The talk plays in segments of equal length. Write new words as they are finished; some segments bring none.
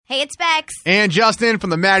Hey, it's Bex. And Justin from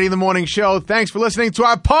the Matty in the Morning Show. Thanks for listening to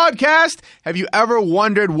our podcast. Have you ever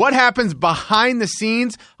wondered what happens behind the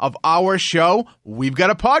scenes of our show? We've got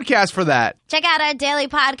a podcast for that. Check out our daily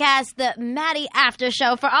podcast, the Matty After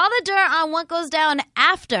Show, for all the dirt on what goes down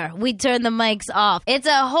after we turn the mics off. It's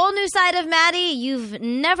a whole new side of Matty you've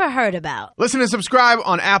never heard about. Listen and subscribe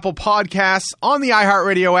on Apple Podcasts, on the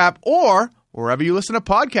iHeartRadio app, or wherever you listen to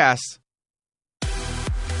podcasts.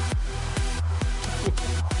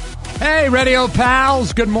 Hey, radio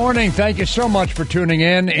pals. Good morning. Thank you so much for tuning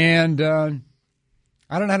in. And I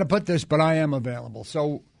don't know how to put this, but I am available.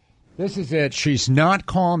 So this is it. She's not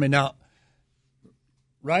calling me now.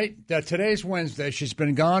 Right? That today's Wednesday. She's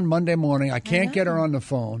been gone Monday morning. I can't get her on the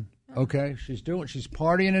phone. Okay? She's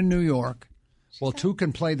partying in New York. Well, two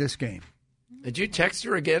can play this game. Did you text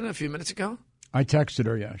her again a few minutes ago? I texted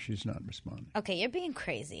her. Yeah, she's not responding. Okay, you're being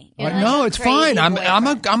crazy. No, it's fine. I'm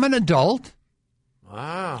an adult.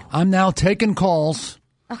 Wow. I'm now taking calls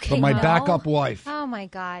from my backup wife. Oh my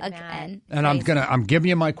God, man. And I'm giving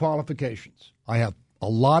you my qualifications. I have a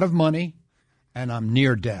lot of money and I'm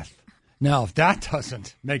near death. Now, if that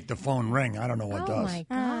doesn't make the phone ring, I don't know what does. Oh my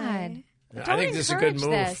God. I think this is a good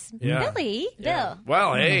move. This. Yeah. Really? Yeah. Bill.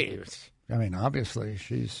 Well, hey. I mean, obviously,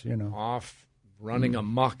 she's, Off running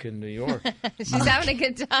amok in New York. She's having a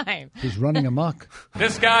good time. She's running amok.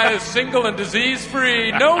 This guy is single and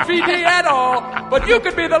disease-free, no VD at all, but you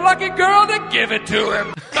could be the lucky girl to give it to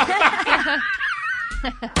him.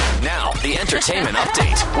 Now, the entertainment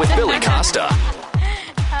update with Billy Costa.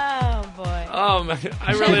 Oh, boy. Oh, man.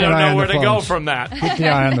 I really don't know where to go from that. Keep the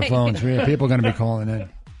eye on the phones. People are going to be calling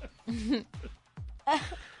in.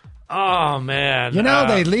 Oh, man.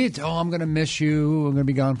 They lead. Oh, I'm going to miss you. I'm going to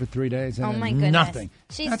be gone for 3 days. And Oh, my goodness. Nothing.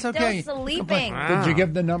 She's That's still okay. sleeping. Did you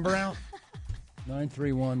give the number out?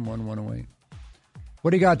 931-1108.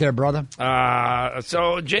 What do you got there, brother?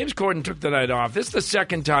 So James Corden took the night off. This is the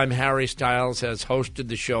second time Harry Styles has hosted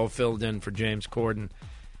the show, filled in for James Corden.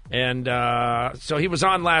 And so he was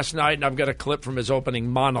on last night, and I've got a clip from his opening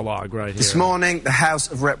monologue right here. This morning, the House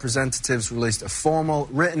of Representatives released a formal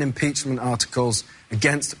written impeachment articles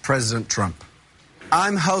against President Trump.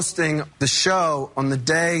 I'm hosting the show on the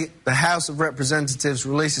day the House of Representatives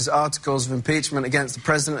releases articles of impeachment against the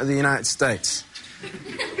President of the United States.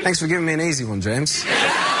 Thanks for giving me an easy one, James.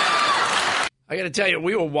 I got to tell you,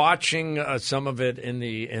 we were watching some of it in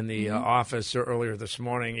the office earlier this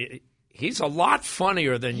morning. He's a lot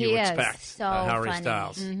funnier than you expect, so Harry funny.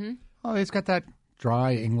 Styles. Mm-hmm. Oh, he's got that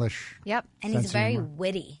dry English. Yep. And he's very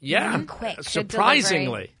witty. Yeah, and quick.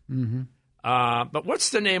 surprisingly. Mm-hmm. But what's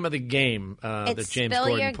the name of the game that James Spill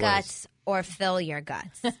Corden Your plays? Guts or Fill Your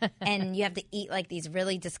Guts. And you have to eat like these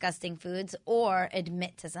really disgusting foods or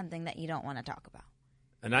admit to something that you don't want to talk about.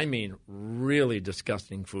 And I mean really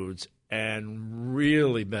disgusting foods and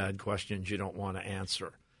really bad questions you don't want to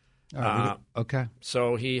answer. Okay.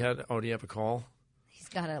 So he had. Oh, do you have a call? He's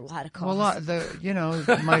got a lot of calls.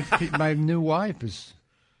 Well, my new wife is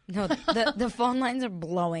No, the phone lines are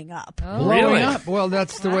blowing up. blowing up. Well,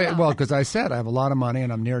 that's the way. Well, because I said I have a lot of money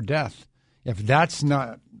and I'm near death. If that's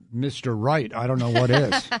not Mr. Right, I don't know what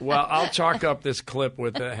is. Well, I'll chalk up this clip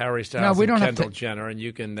with Harry Styles we and don't have Kendall to- Jenner, and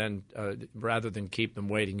you can then, rather than keep them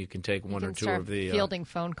waiting, you can take one or two Start of the fielding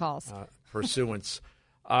phone calls. pursuants.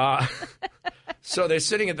 So they're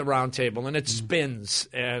sitting at the round table, and it spins,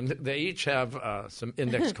 and they each have some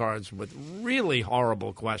index cards with really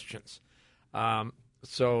horrible questions.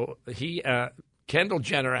 So Kendall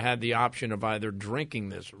Jenner had the option of either drinking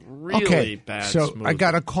this really bad smoothie. I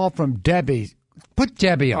got a call from Debbie. Put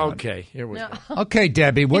Debbie on. Okay, here we go. Okay,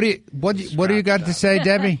 Debbie. What do you got to say,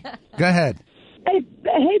 Debbie? Go ahead. Hey,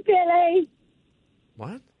 Billy.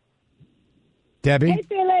 What? Debbie? Hey,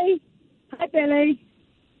 Billy. Hi, Billy.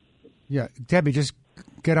 Yeah, Debbie, just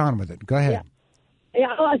get on with it. Go ahead. Yeah,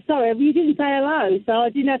 sorry, you didn't say hello, so I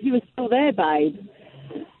didn't know if you were still there, babe.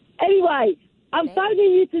 Anyway, I'm phoning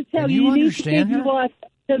you to tell you you need to understand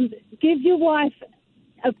give your wife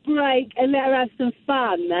a break and let her have some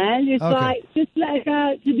fun, man. It's like, just let her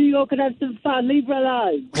go to New York and have some fun. Leave her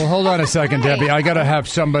alone. Well, hold on a second, Debbie. I got to have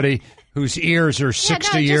somebody whose ears are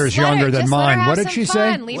 60 years younger than mine. What did she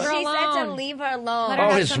say? Leave her She alone. said to leave her alone. Let her Oh,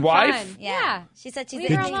 have his some wife? fun. Yeah. She said she's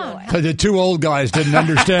Leave her alone. The two old guys didn't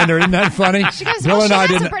understand her. Isn't that funny? She goes, Bill well, and she I has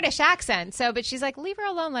didn't. a British accent, but she's like, leave her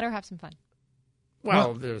alone, let her have some fun.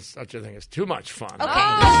 Well, there's such a thing as too much fun. Okay. They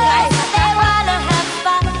wanna have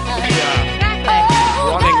fun.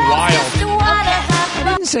 Running wild.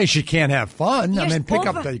 I didn't say she can't have fun. I You're mean,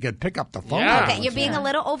 over- you could pick up the phone. Yeah. Okay, you're being a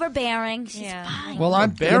little overbearing. She's Yeah. fine. Well, let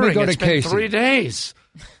me Bearing, go to it's been Casey. 3 days.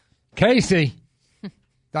 Casey,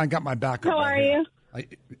 I got my back up. How right are here. you?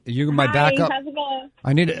 You my backup? How's it going?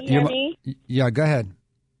 I need Can you hear me? Yeah, go ahead.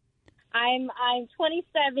 I'm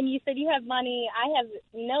 27. You said you have money. I have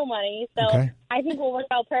no money, so Okay. I think we'll work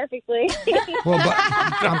out perfectly. Well, but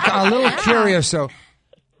I'm a little curious. So,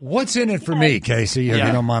 what's in it for me, Casey? If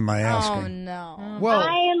you don't mind my asking. Oh no. Well,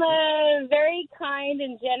 I am a very kind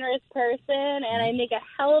and generous person, and I make a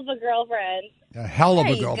hell of a girlfriend. a hell of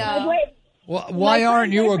There a you girlfriend. go. Well, why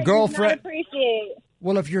aren't you a Not girlfriend? appreciate.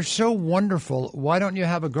 Well, if you're so wonderful, why don't you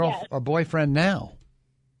have a boyfriend now?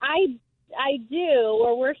 I do.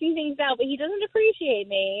 We're working things out, but he doesn't appreciate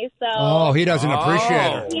me. So. Oh, he doesn't appreciate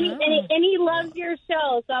her. And he loves your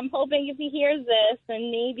show, so I'm hoping if he hears this, and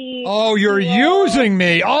maybe. Oh, you're using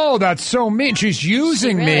me. Oh, that's so mean. She's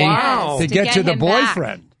using She really me is, to get to the him back.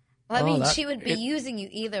 boyfriend. Well, I mean, that- she would be using you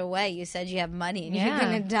either way. You said you have money and you're Yeah.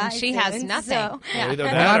 going to die. And she has soon, nothing. so- Yeah. Either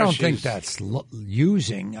Well, that I or don't think she's- that's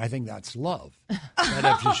using. I think that's love. And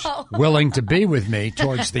if she's willing to be with me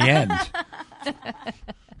towards the end.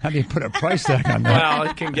 How do you put a price tag on that? Well,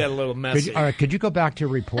 it can get a little messy. All right, could you go back to your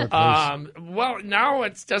report, please? Well, now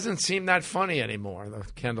it doesn't seem that funny anymore, the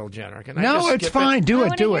Kendall Jenner. Can I No, just it's skip fine. It? Do I it.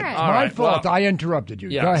 wanna Do it. hear It's it. my All right, fault. well, I interrupted you.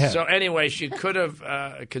 Yeah. Go ahead. So anyway, she could have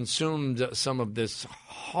consumed some of this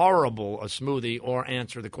horrible smoothie or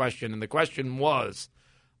answer the question. And the question was,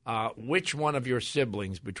 which one of your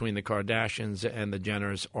siblings between the Kardashians and the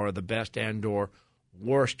Jenners are the best and/or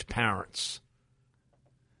worst parents?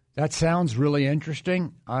 That sounds really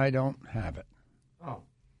interesting. I don't have it. Oh.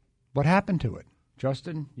 What happened to it?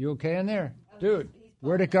 Justin, you okay in there? Dude,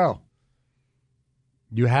 where'd it go?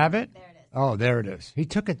 You have it? There it is. Oh, there it is. He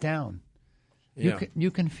took it down. Yeah.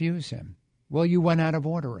 You confuse him. Well, you went out of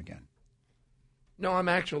order again. No, I'm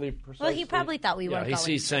actually precisely. Well, he probably thought we weren't going he's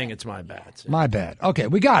to saying it. it's my bad. My bad. Okay,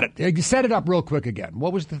 we got it. Set it up real quick again.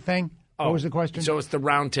 What was the thing? What was the question? So it's the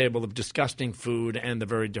round table of disgusting food and the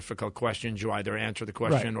very difficult questions. You either answer the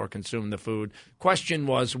question or consume the food. Question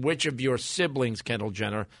was, which of your siblings, Kendall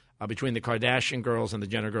Jenner, between the Kardashian girls and the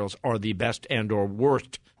Jenner girls, are the best and or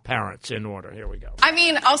worst parents in order? Here we go. I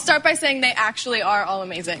mean, I'll start by saying they actually are all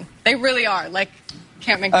amazing. They really are. Like,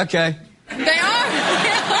 can't make... Okay. They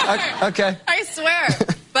are. Okay. I swear.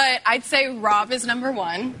 But I'd say Rob is number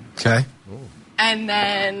one. Okay. And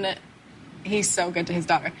then... He's so good to his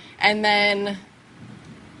daughter. And then,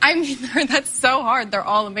 I mean, that's so hard. They're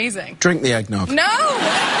all amazing. Drink the eggnog. No!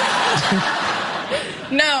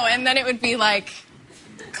 No, and then it would be like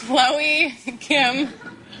Chloe, Kim,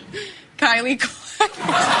 Kylie,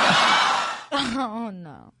 Oh,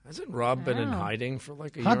 no. Hasn't Rob been in hiding for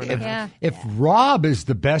like a year and a half? If Rob is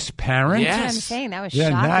the best parent, Yes. That's what I'm saying. That was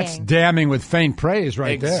then shocking. that's damning with faint praise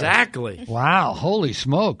right Exactly. there. Wow, holy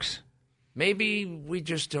smokes. Maybe we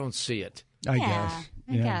just don't see it. I Yeah, guess.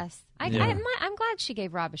 I guess. Yeah. I'm glad she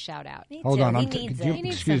gave Rob a shout out. Me Hold too. on. He needs it. He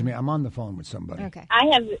needs Excuse some. me. I'm on the phone with somebody. Okay. I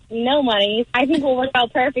have no money. I think we'll work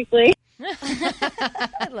out perfectly.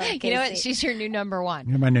 I love You know what? Casey. She's your new number one.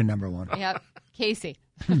 You're my new number one. Yep. Casey.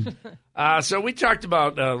 So we talked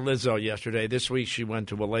about Lizzo yesterday. This week she went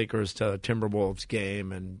to a Lakers to Timberwolves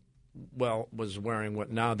game and, well, was wearing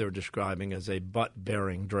what now they're describing as a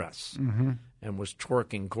butt-bearing dress and was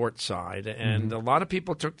twerking courtside. And a lot of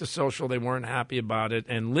people took to social. They weren't happy about it.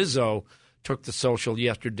 And Lizzo took to social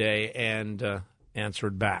yesterday and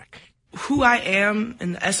answered back. Who I am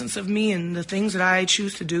and the essence of me and the things that I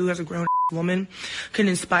choose to do as a grown woman can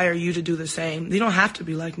inspire you to do the same. You don't have to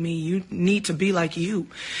be like me. You need to be like you.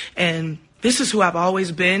 And this is who I've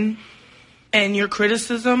always been. And your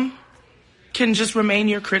criticism can just remain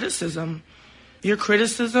your criticism. Your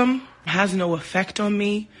criticism has no effect on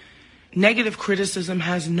me. Negative criticism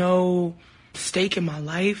has no stake in my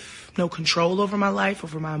life, no control over my life,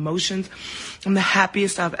 over my emotions. I'm the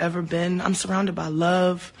happiest I've ever been. I'm surrounded by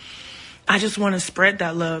love. I just want to spread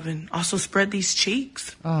that love and also spread these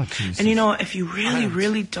cheeks. Oh, Jesus. And you know, if you really,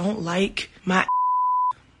 really don't like my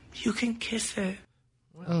you can kiss it.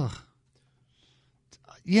 Ugh.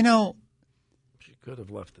 You know, She could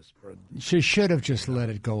have left the spread. she should have just let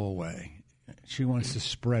it go away. She wants to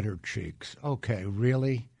spread her cheeks. Okay,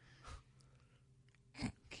 really?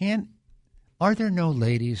 Are there no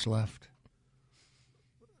ladies left?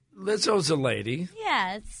 Lizzo's a lady.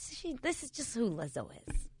 Yeah, this is just who Lizzo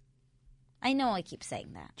is. I know I keep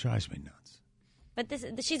saying that. Drives me nuts.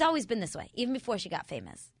 But she's always been this way, even before she got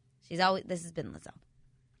famous. This has been Lizzo.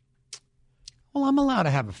 Well, I'm allowed to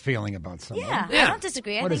have a feeling about something. Yeah, I don't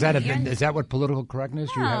disagree. I What think is that? you're Is that what political correctness?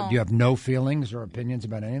 No. You have no feelings or opinions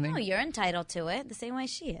about anything? No, you're entitled to it the same way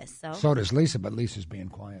she is. So does Lisa, but Lisa's being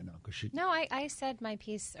quiet now because she. No, I said my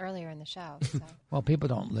piece earlier in the show. So. Well, people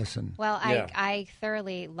don't listen. Well, I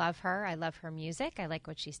thoroughly love her. I love her music. I like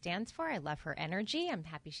what she stands for. I love her energy. I'm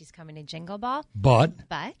happy she's coming to Jingle Ball. But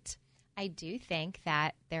I do think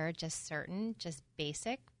that there are just certain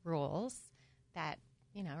basic rules that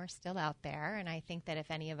are still out there. And I think that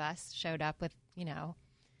if any of us showed up with,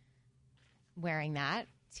 wearing that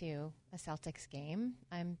to a Celtics game,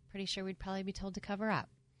 I'm pretty sure we'd probably be told to cover up.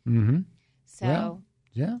 Mm-hmm. So,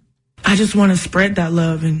 yeah. I just want to spread that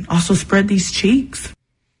love and also spread these cheeks.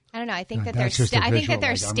 I don't know. I think that that's there's just a I think that visual,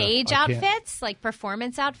 there's like, stage I can't- outfits, like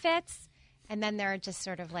performance outfits, and then there are just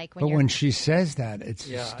sort of like when But you're when she says that, it's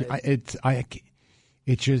just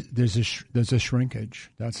there's a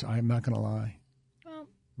shrinkage. I'm not going to lie.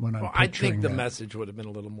 When I'm I think the that. message would have been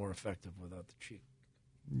a little more effective without the cheek.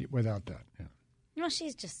 Without that, yeah. No,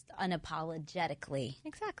 she's just unapologetically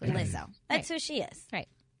exactly Lizzo. That's who she is. Right.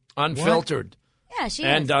 Unfiltered. Yeah, she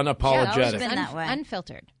and is. unapologetic. She's always been that way.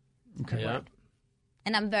 Unfiltered. Okay. Yeah.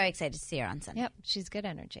 And I'm very excited to see her on Sunday. Yep, she's good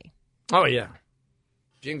energy. Oh yeah.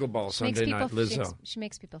 Jingle Ball Sunday night, Lizzo. She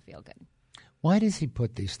makes people feel good. Why does he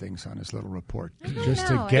put these things on his little report? Just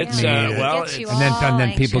know. to get It's, me. well, Gets you and then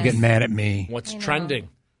all people get anxious. mad at me. What's I know. trending?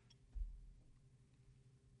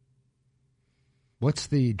 What's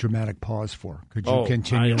the dramatic pause for? Could you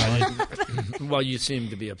continue on? Well, you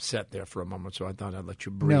seemed to be upset there for a moment, so I thought I'd let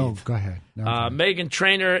you breathe. No, go ahead. No, Meghan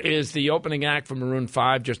Trainor is the opening act for Maroon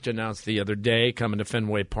 5, just announced the other day, coming to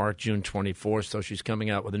Fenway Park June 24th. So she's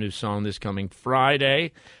coming out with a new song this coming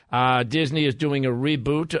Friday. Disney is doing a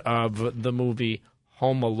reboot of the movie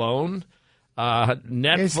Home Alone.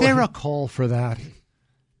 Netflix, Is there a call for that?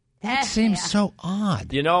 That seems so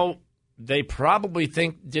odd. They probably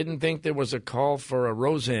didn't think there was a call for a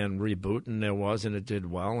Roseanne reboot, and there was, and it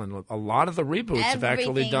did well. And a lot of the reboots have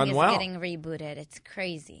actually done well. Everything is getting rebooted. It's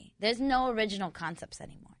crazy. There's no original concepts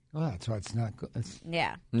anymore. Well, so it's not good.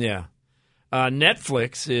 Yeah. Yeah.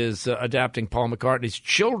 Netflix is adapting Paul McCartney's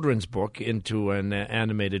children's book into an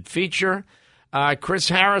animated feature. Chris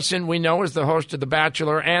Harrison, we know, is the host of The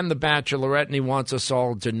Bachelor and The Bachelorette, and he wants us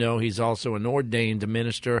all to know he's also an ordained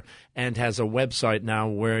minister and has a website now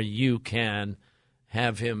where you can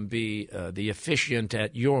have him be the officiant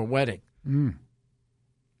at your wedding. You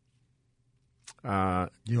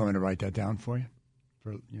want me to write that down for you,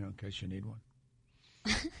 in case you need one?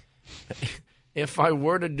 If I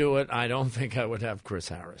were to do it, I don't think I would have Chris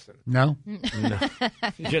Harrison. No?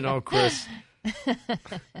 No. Chris.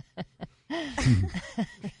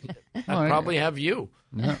 I'd probably have you.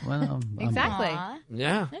 No, well, Exactly.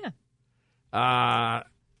 Yeah.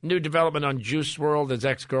 New development on Juice WRLD. His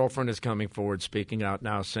ex-girlfriend is coming forward, speaking out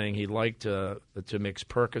now, saying he liked to mix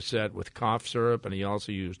Percocet with cough syrup, and he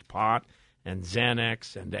also used pot and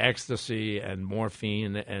Xanax and ecstasy and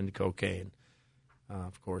morphine and cocaine.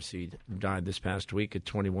 Of course, he died this past week at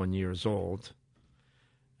 21 years old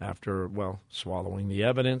after, swallowing the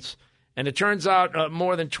evidence. And it turns out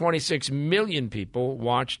more than 26 million people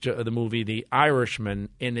watched the movie The Irishman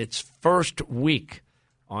in its first week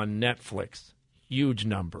on Netflix. Huge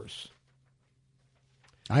numbers.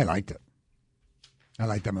 I liked it. I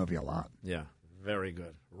liked that movie a lot. Yeah, very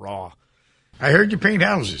good. Raw. I heard you paint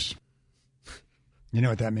houses. You know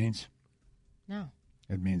what that means? No.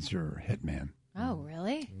 It means you're a hitman. Oh,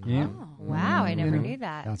 really? Yeah. Oh, wow, I never knew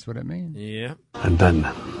that. That's what it means. Yeah. And then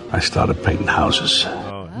I started painting houses.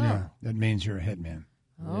 Oh, yeah. That means you're a hitman.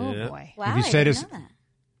 Oh, Yeah. boy. Wow, If you I say didn't this, know that.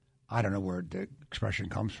 I don't know where the expression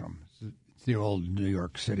comes from. It's the old New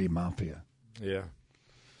York City mafia. Yeah.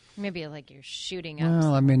 Maybe like you're shooting up.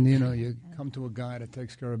 Well, I mean, you come to a guy that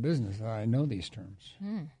takes care of business. I know these terms.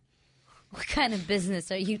 What kind of business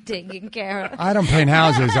are you taking care of? I don't paint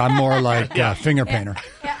houses. I'm more like a finger painter.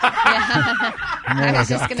 I was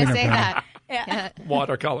just going to say that. Yeah.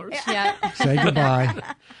 Watercolors. Yeah. Say goodbye.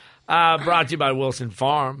 Brought to you by Wilson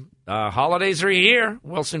Farm. Holidays are here.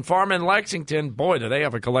 Wilson Farm in Lexington. Boy, do they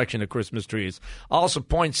have a collection of Christmas trees. Also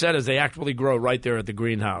poinsettias, they actually grow right there at the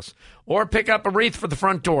greenhouse. Or pick up a wreath for the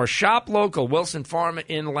front door. Shop local. Wilson Farm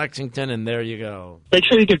in Lexington, and there you go. Make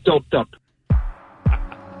sure you get doped up.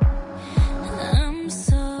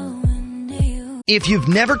 If you've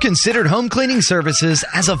never considered home cleaning services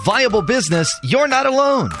as a viable business, you're not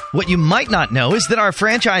alone. What you might not know is that our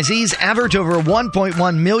franchisees average over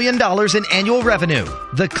 $1.1 million in annual revenue.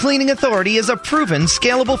 The Cleaning Authority is a proven,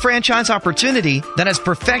 scalable franchise opportunity that has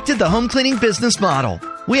perfected the home cleaning business model.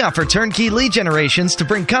 We offer turnkey lead generations to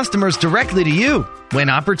bring customers directly to you. When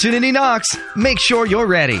opportunity knocks, make sure you're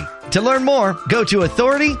ready. To learn more, go to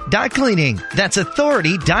authority.cleaning. That's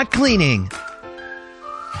authority.cleaning.